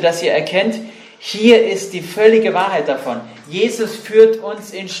 ich möchte, dass ihr erkennt, hier ist die völlige Wahrheit davon. Jesus führt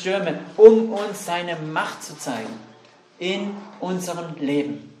uns in Stürme, um uns seine Macht zu zeigen. In unserem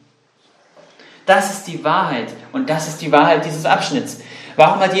Leben. Das ist die Wahrheit. Und das ist die Wahrheit dieses Abschnitts.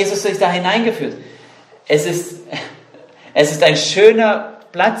 Warum hat Jesus sich da hineingeführt? Es ist ein schöner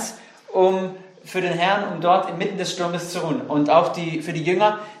Platz, für den Herrn, um dort inmitten des Sturmes zu ruhen. Und auch für die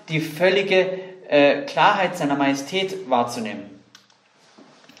Jünger die völlige Klarheit seiner Majestät wahrzunehmen.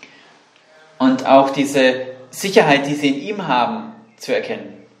 Und auch diese Sicherheit, die sie in ihm haben, zu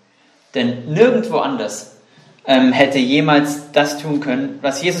erkennen. Denn nirgendwo anders hätte jemals das tun können,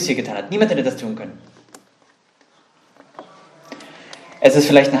 was Jesus hier getan hat. Niemand hätte das tun können. Es ist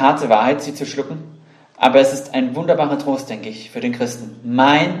vielleicht eine harte Wahrheit, sie zu schlucken, aber es ist ein wunderbarer Trost, denke ich, für den Christen.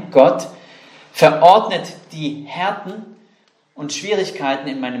 Mein Gott verordnet die Härten und Schwierigkeiten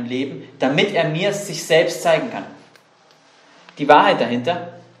in meinem Leben, damit er mir sich selbst zeigen kann. Die Wahrheit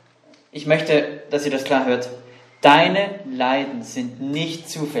dahinter, ich möchte, dass ihr das klar hört, deine Leiden sind nicht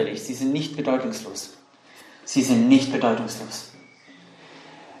zufällig, sie sind nicht bedeutungslos. Sie sind nicht bedeutungslos.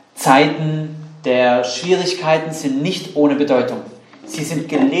 Zeiten der Schwierigkeiten sind nicht ohne Bedeutung. Sie sind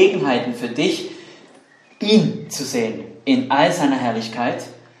Gelegenheiten für dich, ihn zu sehen in all seiner Herrlichkeit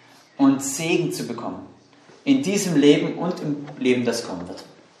und Segen zu bekommen. In diesem Leben und im Leben, das kommen wird.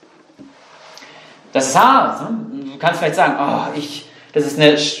 Das ist hart. Du kannst vielleicht sagen, das ist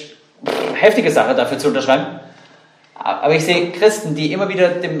eine heftige Sache, dafür zu unterschreiben. Aber ich sehe Christen, die immer wieder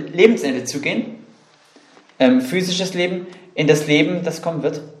dem Lebensende zugehen, physisches Leben, in das Leben, das kommen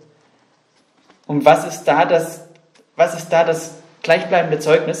wird. Und was ist da das gleichbleibende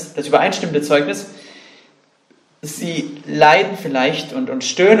Zeugnis, das übereinstimmende Zeugnis? Sie leiden vielleicht und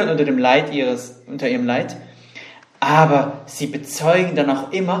stöhnen unter ihrem Leid, aber sie bezeugen dann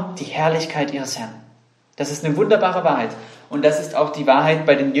auch immer die Herrlichkeit ihres Herrn. Das ist eine wunderbare Wahrheit. Und das ist auch die Wahrheit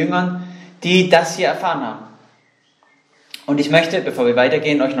bei den Jüngern, die das hier erfahren haben. Und ich möchte, bevor wir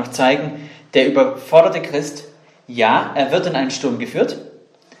weitergehen, euch noch zeigen, der überforderte Christ, ja, er wird in einen Sturm geführt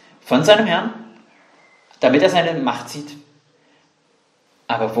von seinem Herrn, damit er seine Macht sieht.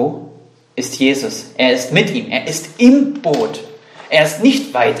 Aber wo ist Jesus? Er ist mit ihm, er ist im Boot, er ist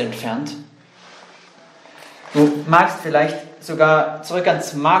nicht weit entfernt. Du magst vielleicht sogar zurück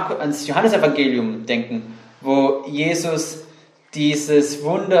ans Johannesevangelium denken, wo Jesus dieses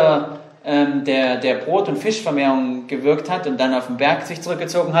Wunder der Brot- und Fischvermehrung gewirkt hat und dann auf den Berg sich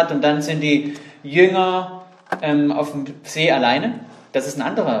zurückgezogen hat und dann sind die Jünger auf dem See alleine. Das ist ein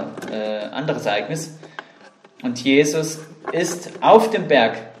anderes Ereignis. Und Jesus ist auf dem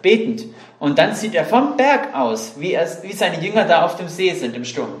Berg betend und dann sieht er vom Berg aus, wie seine Jünger da auf dem See sind im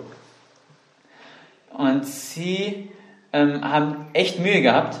Sturm. Und sie haben echt Mühe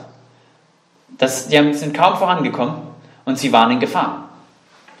gehabt. Sind kaum vorangekommen und sie waren in Gefahr.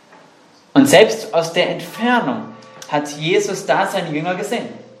 Und selbst aus der Entfernung hat Jesus da seine Jünger gesehen.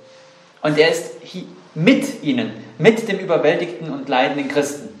 Und er ist mit ihnen, mit dem überwältigten und leidenden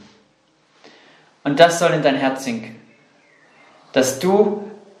Christen. Und das soll in dein Herz sinken. Dass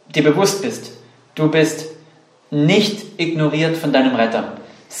du dir bewusst bist, du bist nicht ignoriert von deinem Retter.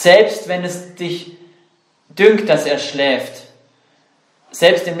 Selbst wenn es dich dünkt, dass er schläft,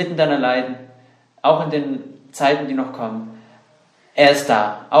 selbst inmitten deiner Leiden, auch in den Zeiten, die noch kommen, er ist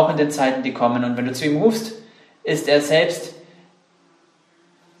da, auch in den Zeiten, die kommen. Und wenn du zu ihm rufst, ist er selbst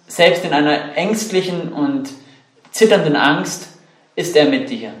in einer ängstlichen und zitternden Angst, ist er mit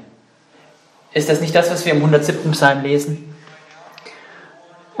dir. Ist das nicht das, was wir im 107. Psalm lesen?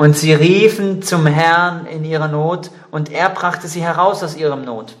 Und sie riefen zum Herrn in ihrer Not und er brachte sie heraus aus ihrem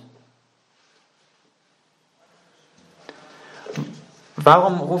Not.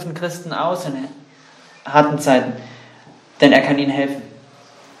 Warum rufen Christen aus in harten Zeiten? Denn er kann ihnen helfen.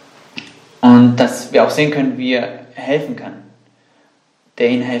 Und dass wir auch sehen können, wie er helfen kann. Der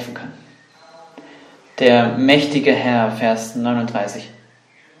ihnen helfen kann. Der mächtige Herr, Vers 39.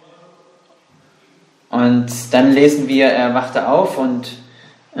 Und dann lesen wir, er wachte auf und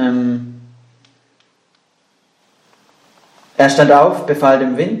Er stand auf, befahl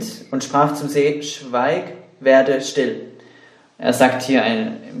dem Wind und sprach zum See, schweig, werde still. Er sagt hier,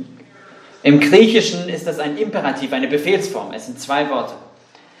 im Griechischen ist das ein Imperativ, eine Befehlsform. Es sind 2 Worte.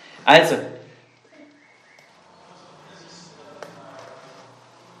 Also,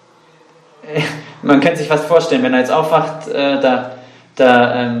 man könnte sich fast vorstellen, wenn er jetzt aufwacht,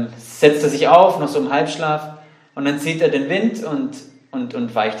 da setzt er sich auf, noch so im Halbschlaf, und dann zieht er den Wind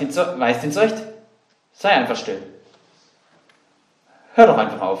und weist ihn zurecht. Sei einfach still. Hör doch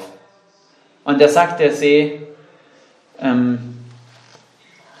einfach auf. Und er sagt der See,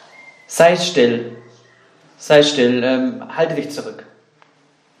 sei still, halte dich zurück.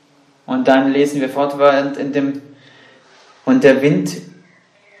 Und dann lesen wir fortwährend und der Wind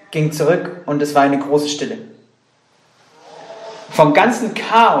ging zurück und es war eine große Stille. Vom ganzen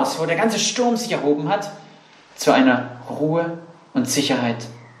Chaos, wo der ganze Sturm sich erhoben hat, zu einer Ruhe und Sicherheit.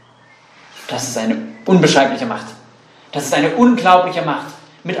 Das ist eine unbeschreibliche Macht. Das ist eine unglaubliche Macht.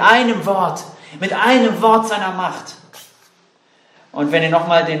 Mit einem Wort seiner Macht. Und wenn ihr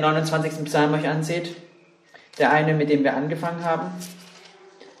nochmal den 29. Psalm euch anseht, der eine, mit dem wir angefangen haben.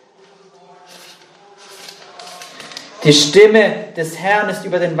 Die Stimme des Herrn ist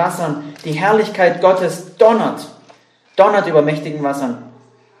über den Wassern, die Herrlichkeit Gottes donnert über mächtigen Wassern.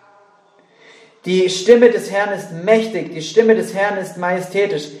 Die Stimme des Herrn ist mächtig, die Stimme des Herrn ist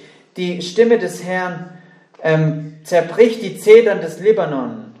majestätisch, die Stimme des Herrn zerbricht die Zedern des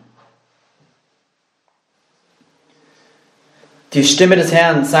Libanon. Die Stimme des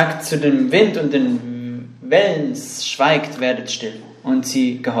Herrn sagt zu dem Wind und den Wellen, schweigt, werdet still, und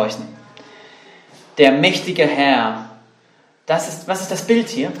sie gehorchen. Der mächtige Herr, was ist das Bild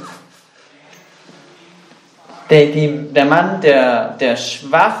hier? Der Mann, der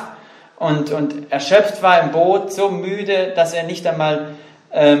schwach und erschöpft war im Boot, so müde, dass er nicht einmal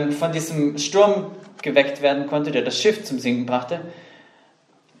von diesem Sturm geweckt werden konnte, der das Schiff zum Sinken brachte.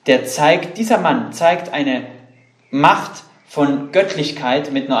 Dieser Mann zeigt eine Macht von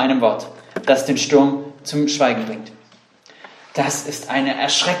Göttlichkeit mit nur einem Wort, das den Sturm zum Schweigen bringt. Das ist eine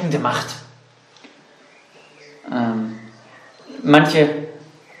erschreckende Macht. Manche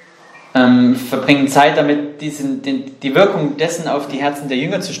verbringen Zeit damit, die Wirkung dessen auf die Herzen der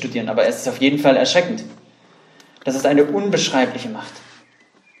Jünger zu studieren, aber es ist auf jeden Fall erschreckend. Das ist eine unbeschreibliche Macht.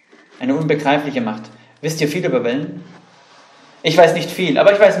 Eine unbegreifliche Macht. Wisst ihr viel über Wellen? Ich weiß nicht viel,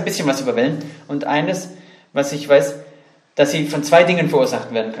 aber ich weiß ein bisschen was über Wellen. Und eines, was ich weiß, dass sie von 2 Dingen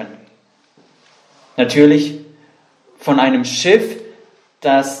verursacht werden können. Natürlich von einem Schiff,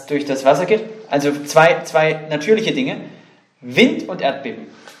 das durch das Wasser geht. Also zwei natürliche Dinge. Wind und Erdbeben.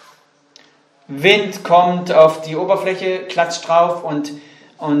 Wind kommt auf die Oberfläche, klatscht drauf und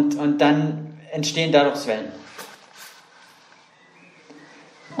dann entstehen dadurch Wellen.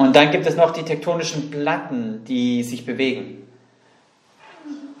 Und dann gibt es noch die tektonischen Platten, die sich bewegen.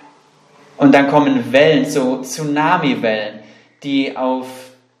 Und dann kommen Wellen, so Tsunami-Wellen, die auf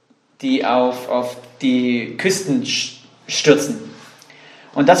die Küsten stürzen.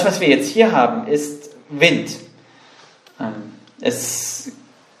 Und das, was wir jetzt hier haben, ist Wind.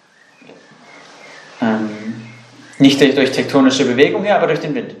 Nicht durch tektonische Bewegung her, aber durch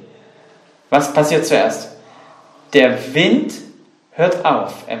den Wind. Was passiert zuerst? Der Wind hört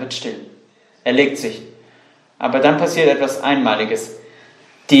auf, er wird still. Er legt sich. Aber dann passiert etwas Einmaliges.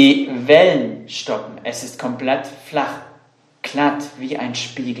 Die Wellen stoppen. Es ist komplett flach, glatt wie ein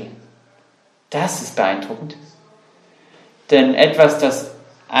Spiegel. Das ist beeindruckend. Denn etwas, das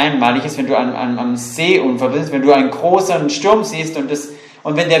einmalig ist, wenn du am Seeufer bist, wenn du einen großen Sturm siehst und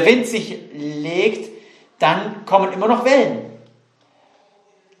wenn der Wind sich legt, dann kommen immer noch Wellen.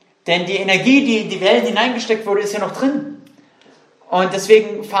 Denn die Energie, die in die Wellen hineingesteckt wurde, ist ja noch drin. Und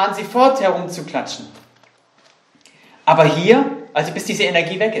deswegen fahren sie fort, herumzuklatschen. Aber hier, also bis diese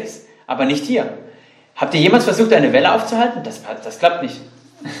Energie weg ist. Aber nicht hier. Habt ihr jemals versucht, eine Welle aufzuhalten? Das klappt nicht.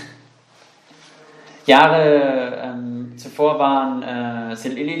 Jahre zuvor waren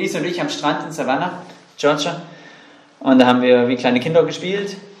Elise und ich am Strand in Savannah, Georgia. Und da haben wir wie kleine Kinder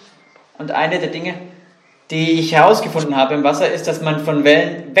gespielt. Und eine der Dinge, die ich herausgefunden habe im Wasser, ist, dass man von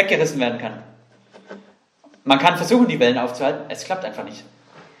Wellen weggerissen werden kann. Man kann versuchen, die Wellen aufzuhalten, es klappt einfach nicht.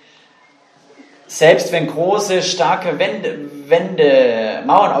 Selbst wenn große, starke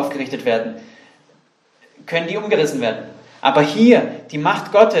Mauern aufgerichtet werden, können die umgerissen werden. Aber hier, die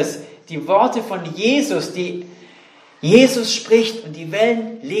Macht Gottes, die Worte von Jesus, die Jesus spricht und die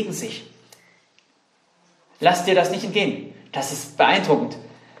Wellen legen sich. Lass dir das nicht entgehen. Das ist beeindruckend.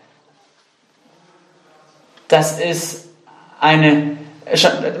 Das ist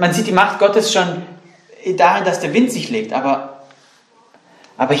man sieht die Macht Gottes schon darin, dass der Wind sich legt, aber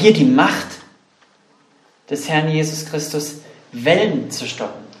hier die Macht des Herrn Jesus Christus, Wellen zu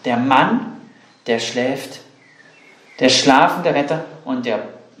stoppen. Der Mann, der schläft, der schlafende Retter und der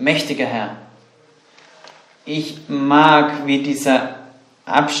mächtige Herr. Ich mag, wie dieser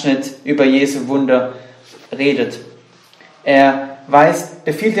Abschnitt über Jesu Wunder redet. Er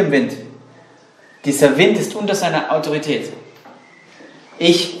befiehlt dem Wind. Dieser Wind ist unter seiner Autorität.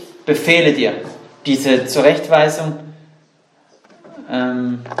 Ich befehle dir, diese Zurechtweisung.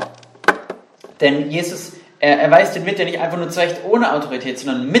 Denn Jesus, er weist den Wind ja nicht einfach nur zurecht ohne Autorität,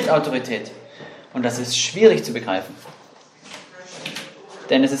 sondern mit Autorität. Und das ist schwierig zu begreifen.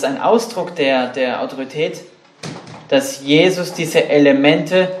 Denn es ist ein Ausdruck der Autorität, dass Jesus diese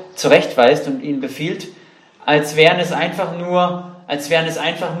Elemente zurechtweist und ihnen befiehlt, als wären es einfach nur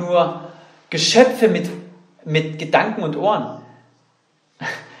Geschöpfe mit Gedanken und Ohren.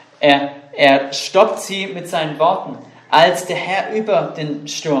 Er stoppt sie mit seinen Worten, als der Herr über den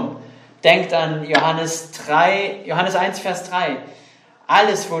Sturm. Denkt an Johannes 1, Vers 3.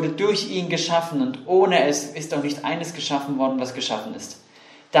 Alles wurde durch ihn geschaffen und ohne es ist auch nicht eines geschaffen worden, was geschaffen ist.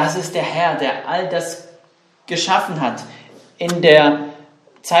 Das ist der Herr, der all das geschaffen hat in der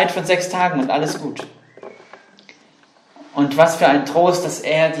Zeit von 6 Tagen und alles gut. Und was für ein Trost, dass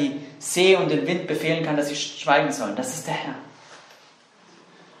er die See und den Wind befehlen kann, dass sie schweigen sollen. Das ist der Herr.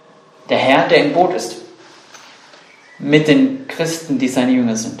 Der Herr, der im Boot ist. Mit den Christen, die seine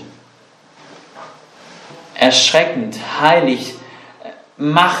Jünger sind. Erschreckend, heilig,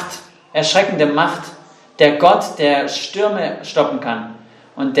 erschreckende Macht. Der Gott, der Stürme stoppen kann.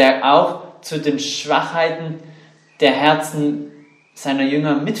 Und der auch zu den Schwachheiten der Herzen seiner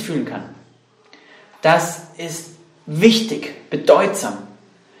Jünger mitfühlen kann. Das ist wichtig, bedeutsam.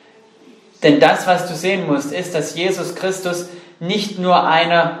 Denn das, was du sehen musst, ist, dass Jesus Christus nicht nur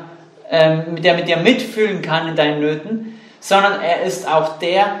einer, der mit dir mitfühlen kann in deinen Nöten, sondern er ist auch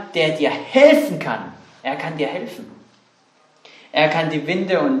der dir helfen kann. Er kann dir helfen. Er kann die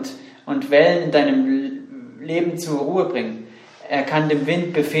Winde und Wellen in deinem Leben zur Ruhe bringen. Er kann dem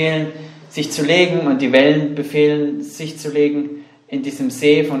Wind befehlen, sich zu legen und die Wellen befehlen, sich zu legen in diesem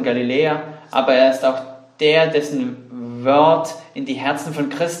See von Galiläa. Aber er ist auch der, dessen Wort in die Herzen von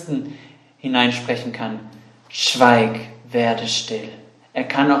Christen hineinsprechen kann. Schweig, werde still. Er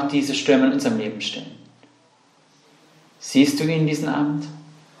kann auch diese Stürme in unserem Leben stillen. Siehst du ihn diesen Abend?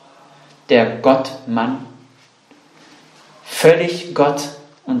 Der Gott-Mann. Völlig Gott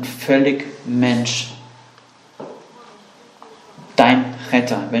und völlig Mensch. Dein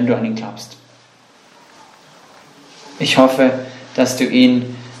Retter, wenn du an ihn glaubst. Ich hoffe, dass du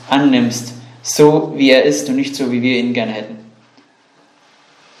ihn annimmst, so wie er ist und nicht so, wie wir ihn gerne hätten.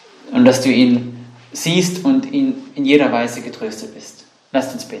 Und dass du ihn siehst und ihn in jeder Weise getröstet bist.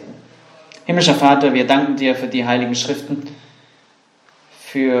 Lasst uns beten. Himmlischer Vater, wir danken dir für die Heiligen Schriften,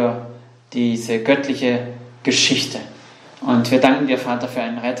 für diese göttliche Geschichte. Und wir danken dir, Vater, für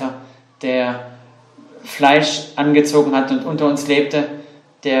einen Retter, der Fleisch angezogen hat und unter uns lebte,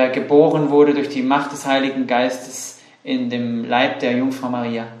 der geboren wurde durch die Macht des Heiligen Geistes in dem Leib der Jungfrau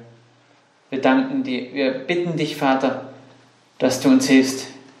Maria. Wir bitten dich, Vater, dass du uns hilfst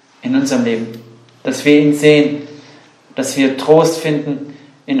in unserem Leben, dass wir ihn sehen, dass wir Trost finden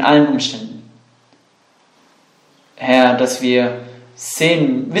in allen Umständen. Herr, dass wir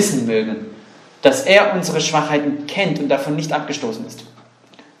wissen mögen, dass er unsere Schwachheiten kennt und davon nicht abgestoßen ist,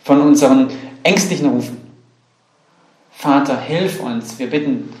 von unseren ängstlichen Rufen. Vater, hilf uns. Wir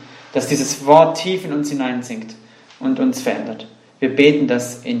bitten, dass dieses Wort tief in uns hineinsinkt und uns verändert. Wir beten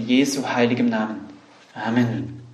das in Jesu heiligem Namen. Amen.